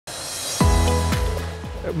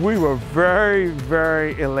We were very,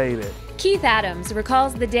 very elated. Keith Adams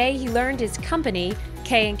recalls the day he learned his company,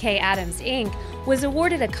 K&K Adams Inc., was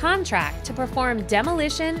awarded a contract to perform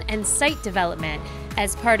demolition and site development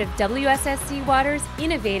as part of WSSC Water's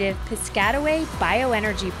innovative Piscataway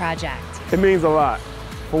Bioenergy Project. It means a lot.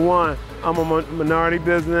 For one, I'm a minority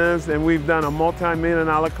business and we've done a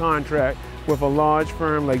multi-million-dollar contract with a large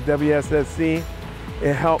firm like WSSC.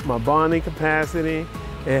 It helped my bonding capacity,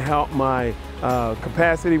 it helped my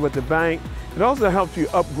capacity with the bank. It also helps you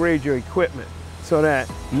upgrade your equipment so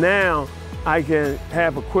that now I can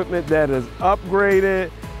have equipment that is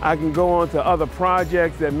upgraded. I can go on to other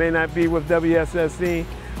projects that may not be with WSSC.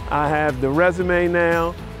 I have the resume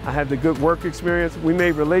now. I have the good work experience. We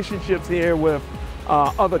made relationships here with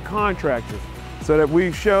other contractors so that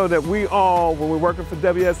we show that we all, when we're working for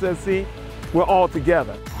WSSC, we're all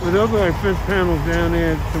together. Well, those are our fence panels down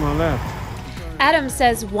there to my left. Adams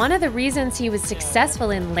says one of the reasons he was successful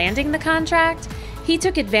in landing the contract, he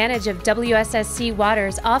took advantage of WSSC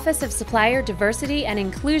Water's Office of Supplier Diversity and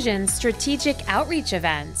Inclusion's strategic outreach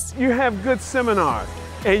events. You have good seminars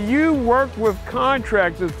and you work with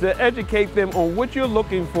contractors to educate them on what you're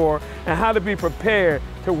looking for and how to be prepared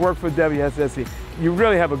to work for WSSC. You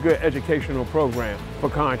really have a good educational program for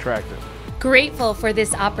contractors. Grateful for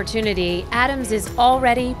this opportunity, Adams is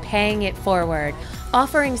already paying it forward,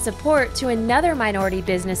 offering support to another minority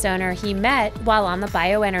business owner he met while on the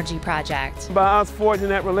bioenergy project. By us forging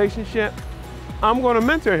that relationship, I'm going to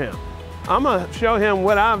mentor him. I'm going to show him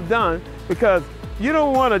what I've done, because you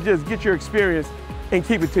don't want to just get your experience and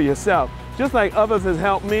keep it to yourself. Just like others has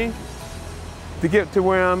helped me to get to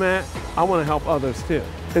where I'm at, I want to help others too.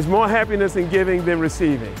 There's more happiness in giving than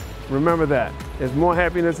receiving. Remember that. There's more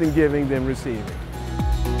happiness in giving than receiving.